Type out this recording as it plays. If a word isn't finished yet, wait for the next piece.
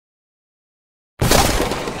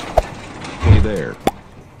there.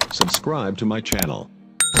 Subscribe to my channel.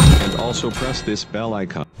 And also press this bell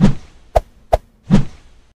icon.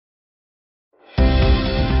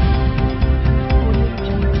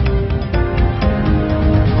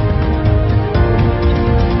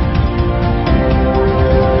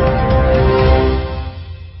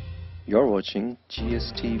 You're watching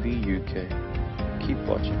GSTV UK. Keep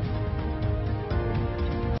watching.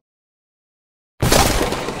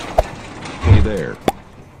 Hey there.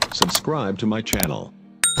 Subscribe to my channel.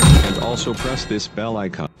 And also press this bell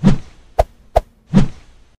icon.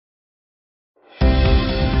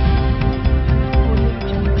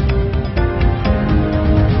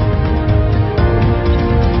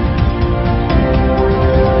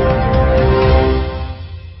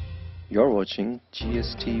 You're watching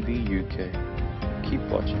GSTV UK. Keep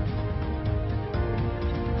watching.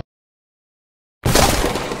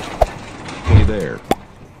 Hey there.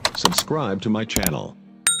 Subscribe to my channel.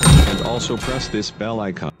 And also press this bell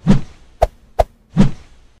icon.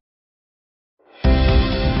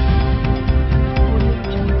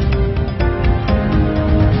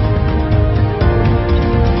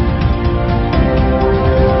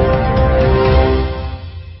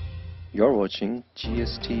 You're watching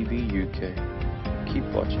GSTV UK. Keep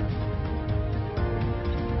watching.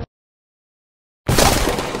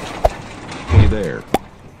 Hey there.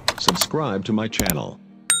 Subscribe to my channel.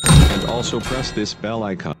 And also press this bell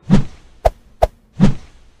icon.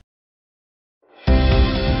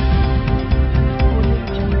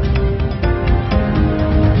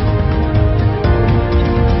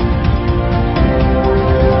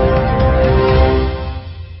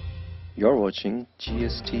 You're watching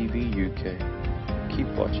GSTV UK. Keep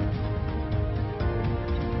watching.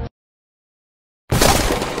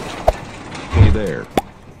 Hey there.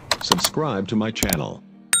 Subscribe to my channel.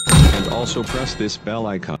 And also press this bell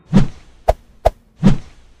icon.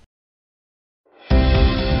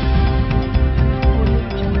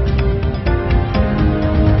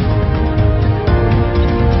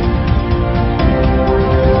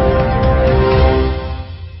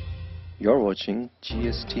 You're watching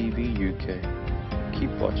GSTV UK.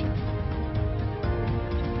 Keep watching.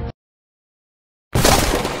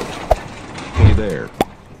 Hey there.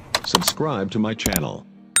 Subscribe to my channel.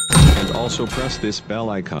 And also press this bell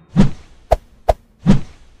icon.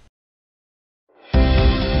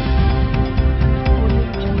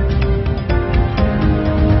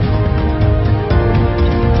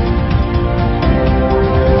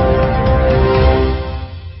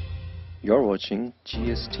 You're watching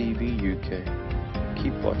GSTV UK.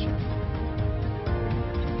 Keep watching.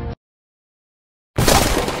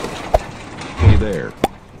 Hey there.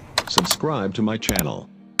 Subscribe to my channel.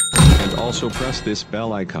 And also press this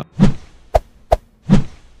bell icon.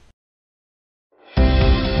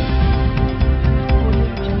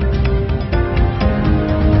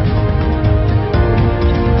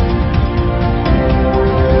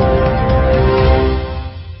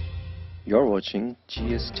 You're watching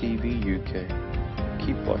GSTV UK.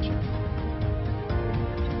 Keep watching.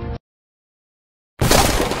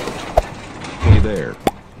 Hey there.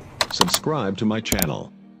 Subscribe to my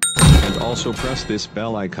channel. And also press this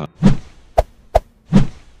bell icon.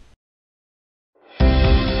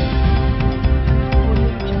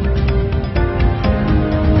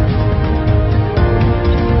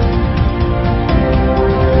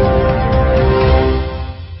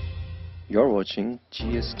 You're watching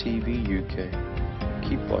GSTV UK.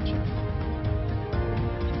 Keep watching.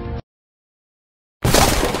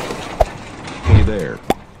 Hey there.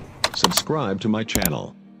 Subscribe to my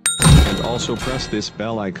channel. And also press this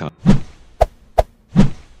bell icon.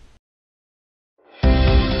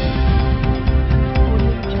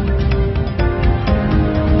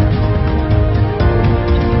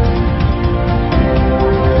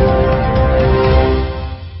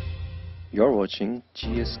 You're watching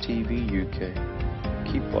GSTV UK.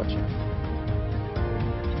 Keep watching.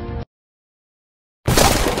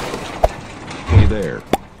 Hey there.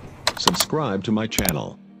 Subscribe to my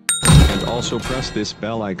channel. And also press this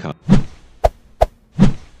bell icon.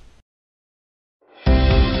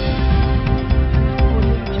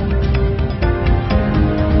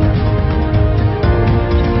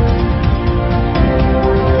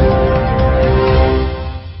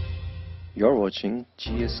 You're watching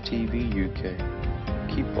GSTV UK.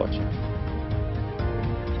 Keep watching.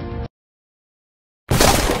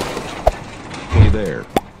 Hey there.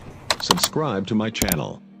 Subscribe to my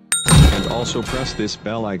channel. And also press this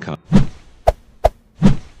bell icon.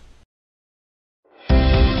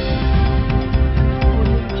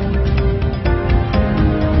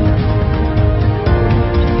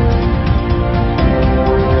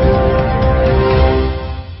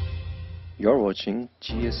 You're watching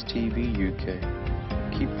GSTV UK.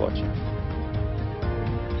 Keep watching.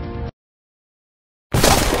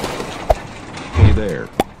 Hey there.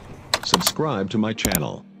 Subscribe to my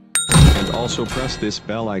channel. And also press this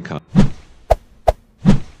bell icon.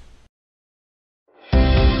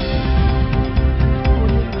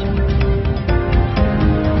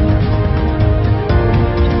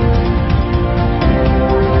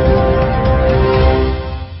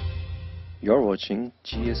 You're watching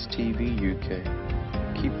GSTV UK.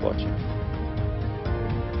 Keep watching.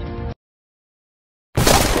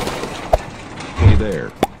 Hey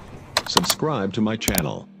there. Subscribe to my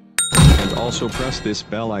channel. And also press this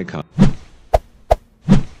bell icon.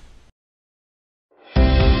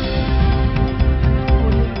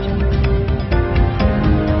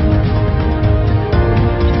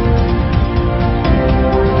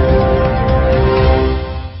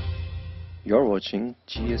 You're watching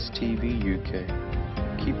GSTV UK.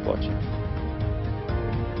 Keep watching.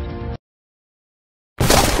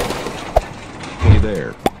 Hey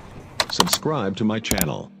there. Subscribe to my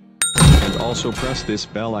channel. And also press this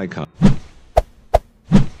bell icon.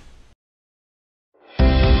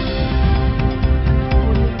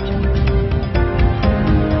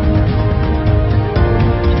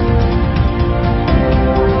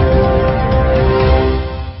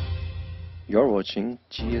 You're watching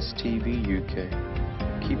GSTV UK.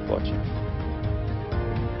 Keep watching.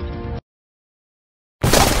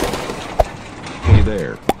 Hey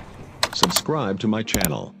there. Subscribe to my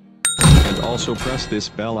channel. And also press this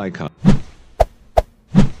bell icon.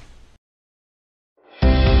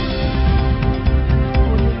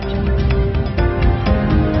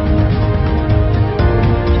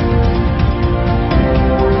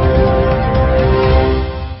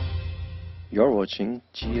 You're watching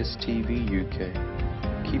GSTV UK.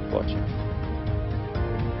 Keep watching.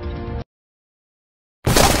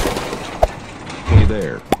 Hey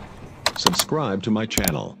there. Subscribe to my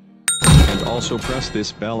channel. And also press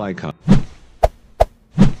this bell icon.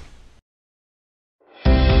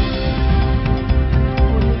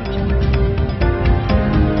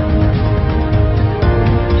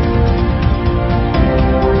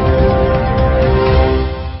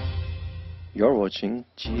 You're watching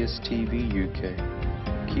GSTV UK.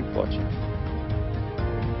 Keep watching.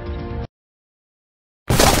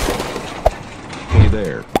 Hey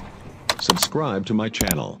there. Subscribe to my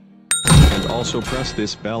channel. And also press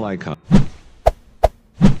this bell icon.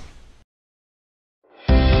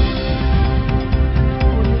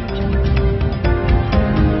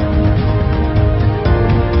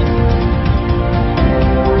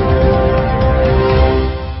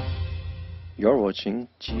 You're watching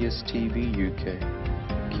GSTV UK.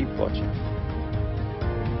 Keep watching.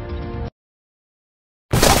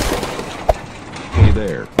 Hey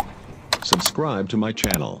there. Subscribe to my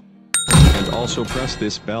channel. And also press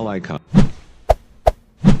this bell icon.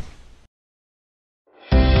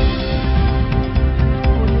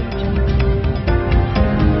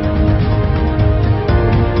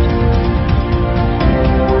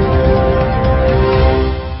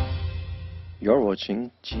 You're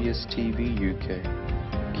watching GSTV UK.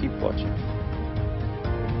 Keep watching.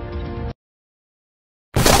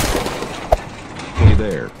 Hey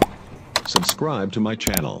there. Subscribe to my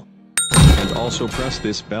channel. And also press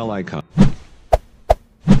this bell icon.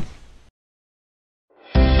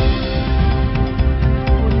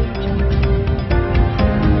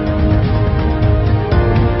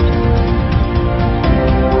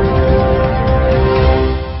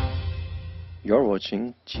 You're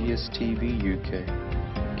watching GSTV UK.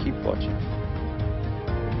 Keep watching.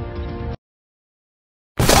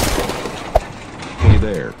 Hey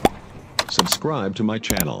there. Subscribe to my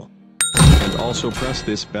channel. And also press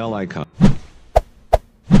this bell icon.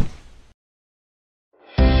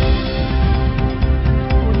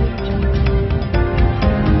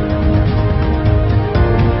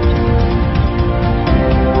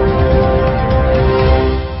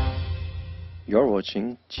 You're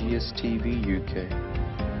watching GSTV UK.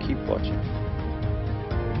 Keep watching.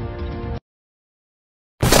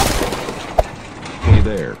 Hey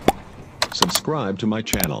there. Subscribe to my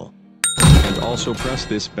channel. And also press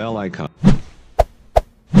this bell icon.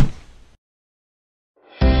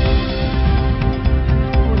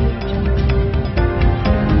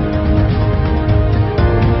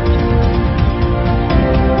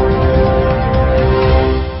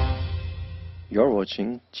 You're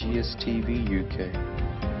watching GSTV UK.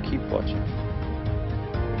 Keep watching.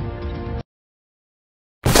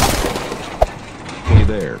 Hey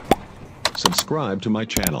there. Subscribe to my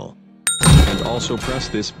channel. And also press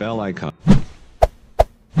this bell icon.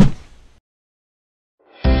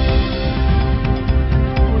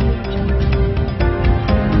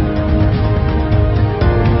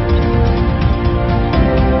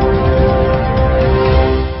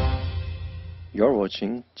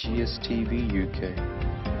 watching GSTV UK.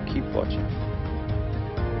 Keep watching.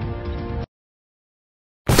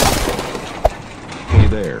 Hey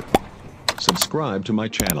there. Subscribe to my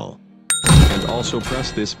channel. And also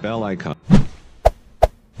press this bell icon.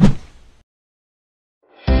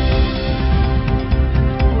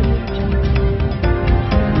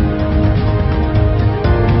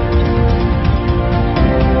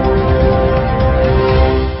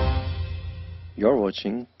 You're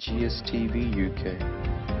watching GSTV UK.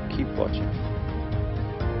 Keep watching.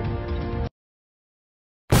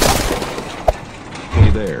 Hey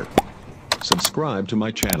there. Subscribe to my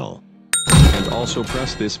channel. And also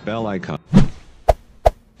press this bell icon.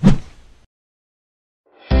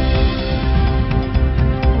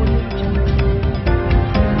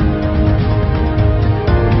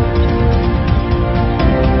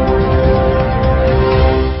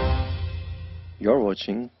 You're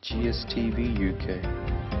watching GSTV UK.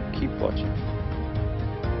 Keep watching.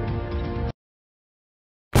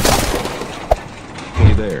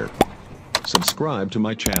 Hey there. Subscribe to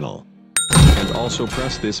my channel. And also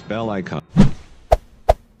press this bell icon.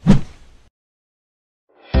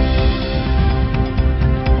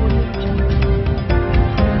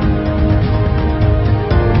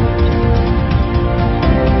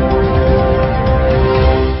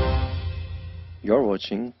 You're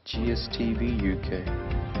watching GSTV UK.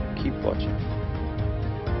 Keep watching.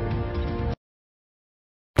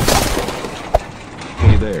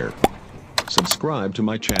 Hey there. Subscribe to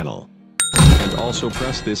my channel. And also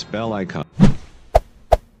press this bell icon.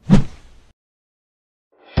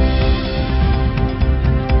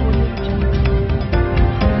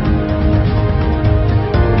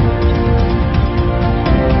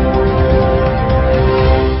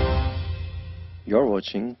 You're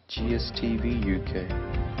watching GSTV UK.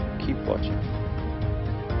 Keep watching.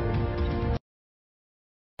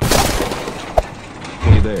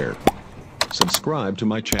 Hey there. Subscribe to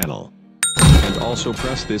my channel. And also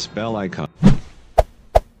press this bell icon.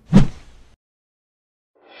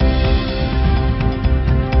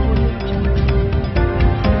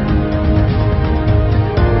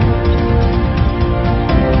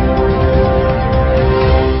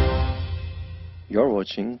 You're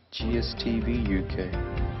watching GSTV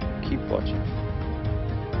UK. Keep watching.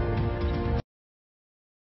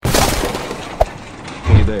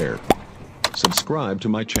 Hey there. Subscribe to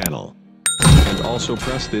my channel. And also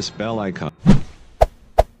press this bell icon.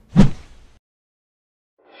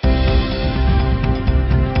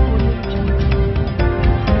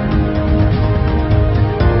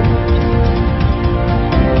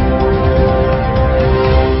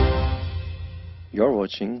 You're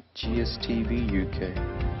watching GSTV UK.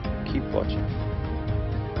 Keep watching.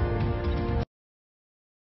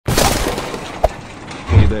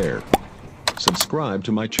 Hey there. Subscribe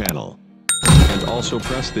to my channel. And also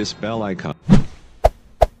press this bell icon.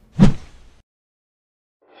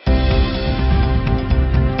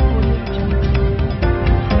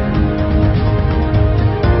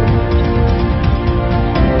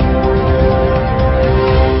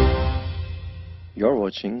 You're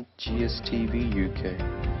watching GSTV UK.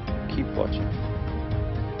 Keep watching.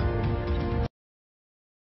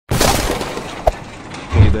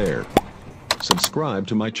 Hey there. Subscribe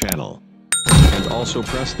to my channel. And also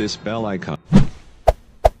press this bell icon.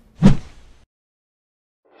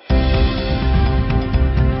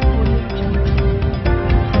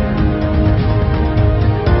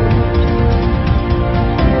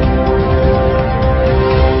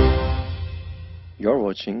 You're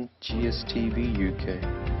watching GSTV UK.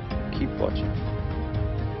 Keep watching.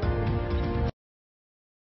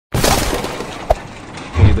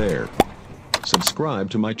 Hey there. Subscribe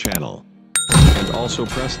to my channel. And also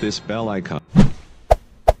press this bell icon.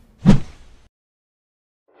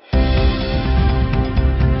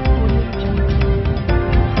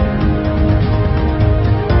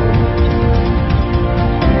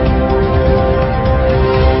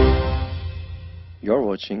 You're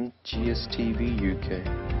watching GSTV UK.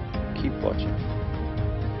 Keep watching.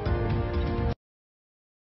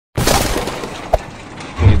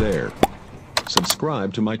 Hey there.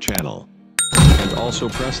 Subscribe to my channel. And also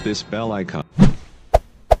press this bell icon.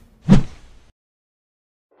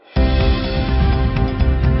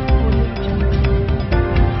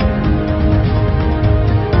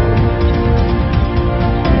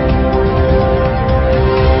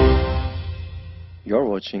 You're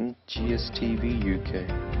watching GSTV UK.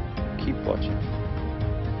 Keep watching.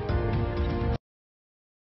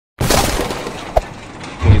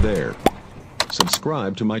 Hey there.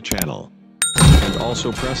 Subscribe to my channel. And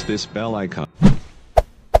also press this bell icon.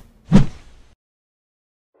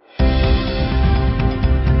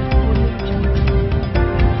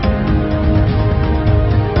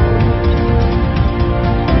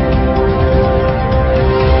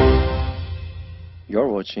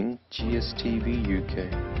 watching GSTV UK.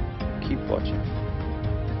 Keep watching.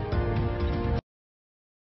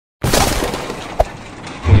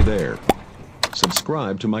 Hey there.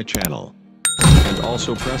 Subscribe to my channel. And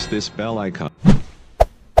also press this bell icon.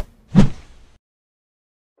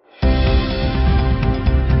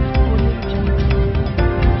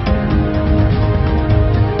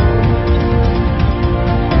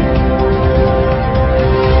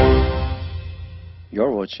 You're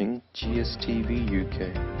watching GSTV UK.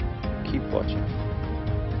 Keep watching.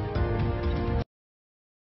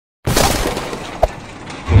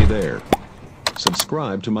 Hey there.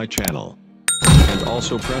 Subscribe to my channel. And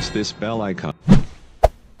also press this bell icon.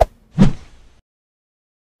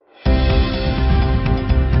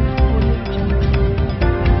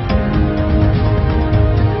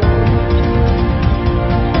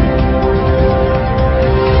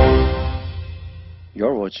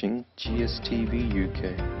 You're watching GSTV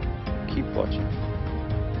UK. Keep watching.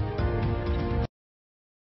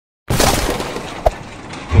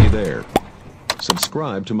 Hey there.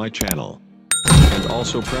 Subscribe to my channel. And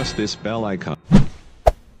also press this bell icon.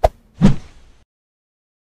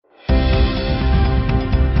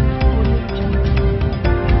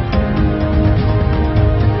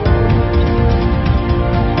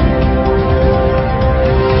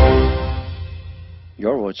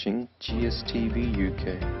 You're watching GSTV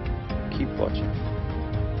UK. Keep watching.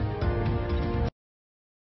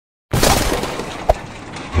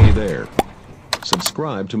 Hey there.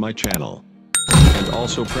 Subscribe to my channel. And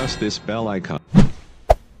also press this bell icon.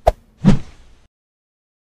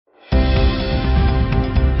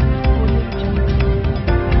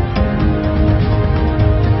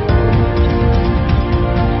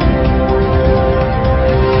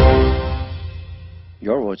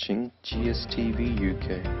 You're watching GSTV UK.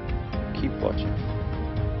 Keep watching.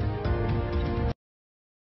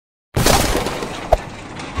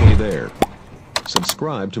 Hey there.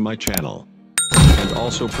 Subscribe to my channel. And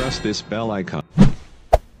also press this bell icon.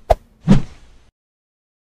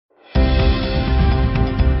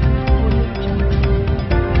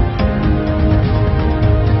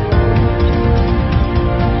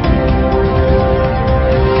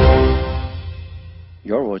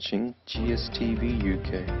 You're watching GSTV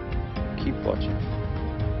UK. Keep watching.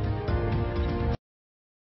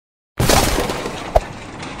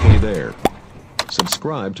 Hey there.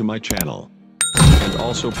 Subscribe to my channel. And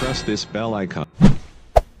also press this bell icon.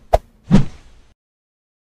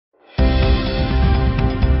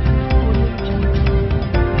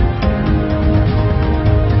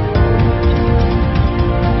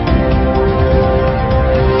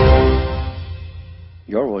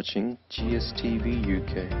 You're watching GSTV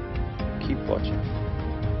UK. Keep watching.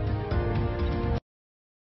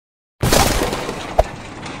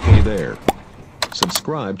 Hey there.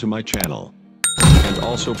 Subscribe to my channel. And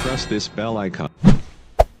also press this bell icon.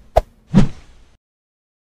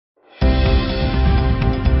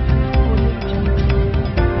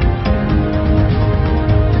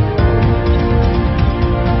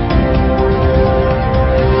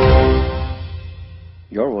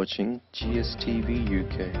 You're watching GSTV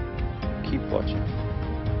UK. Keep watching.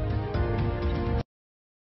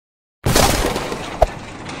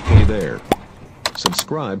 Hey there.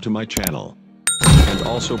 Subscribe to my channel. And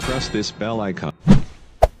also press this bell icon.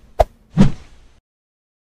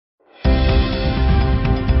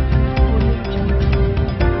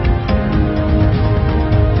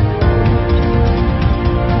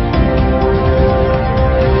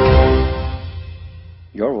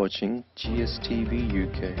 You're watching GSTV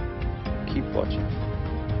UK. Keep watching.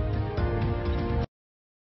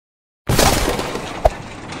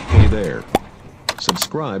 Hey there.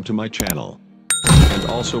 Subscribe to my channel. And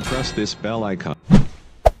also press this bell icon.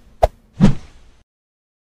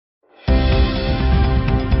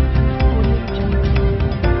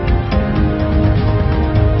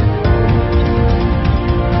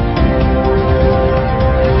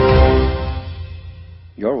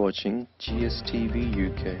 You're watching GSTV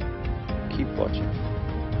UK. Keep watching.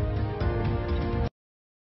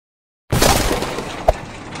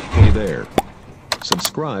 Hey there.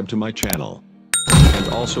 Subscribe to my channel. And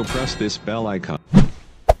also press this bell icon.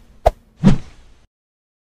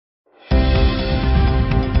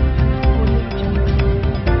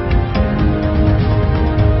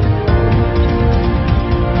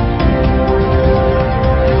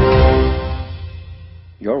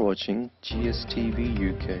 You're watching GSTV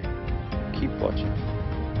UK. Keep watching.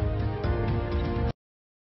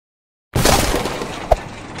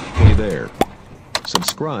 Hey there.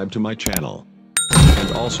 Subscribe to my channel.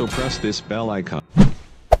 And also press this bell icon.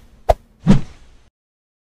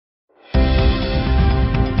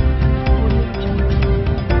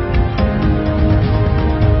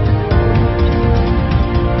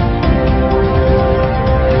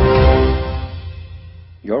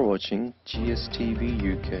 GSTV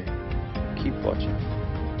UK. Keep watching.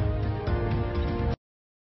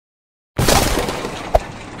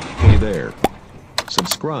 Hey there.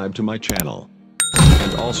 Subscribe to my channel.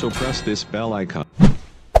 And also press this bell icon.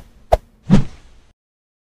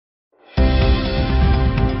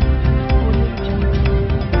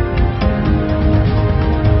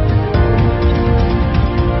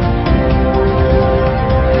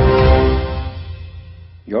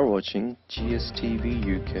 You're watching GSTV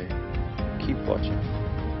UK. Keep watching.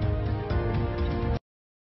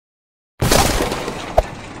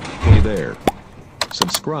 Hey there.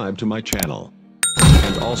 Subscribe to my channel.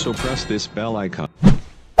 And also press this bell icon.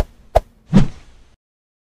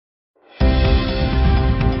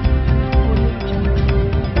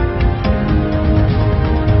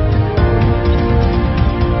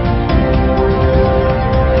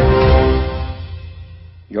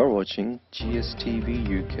 You're watching GSTV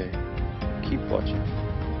UK. Keep watching.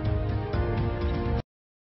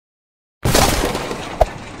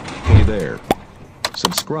 Hey there.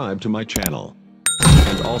 Subscribe to my channel.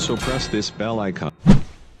 And also press this bell icon.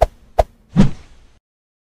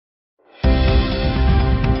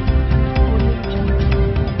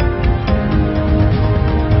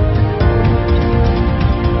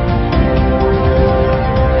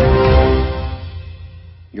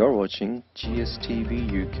 You're watching GSTV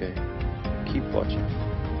UK. Keep watching.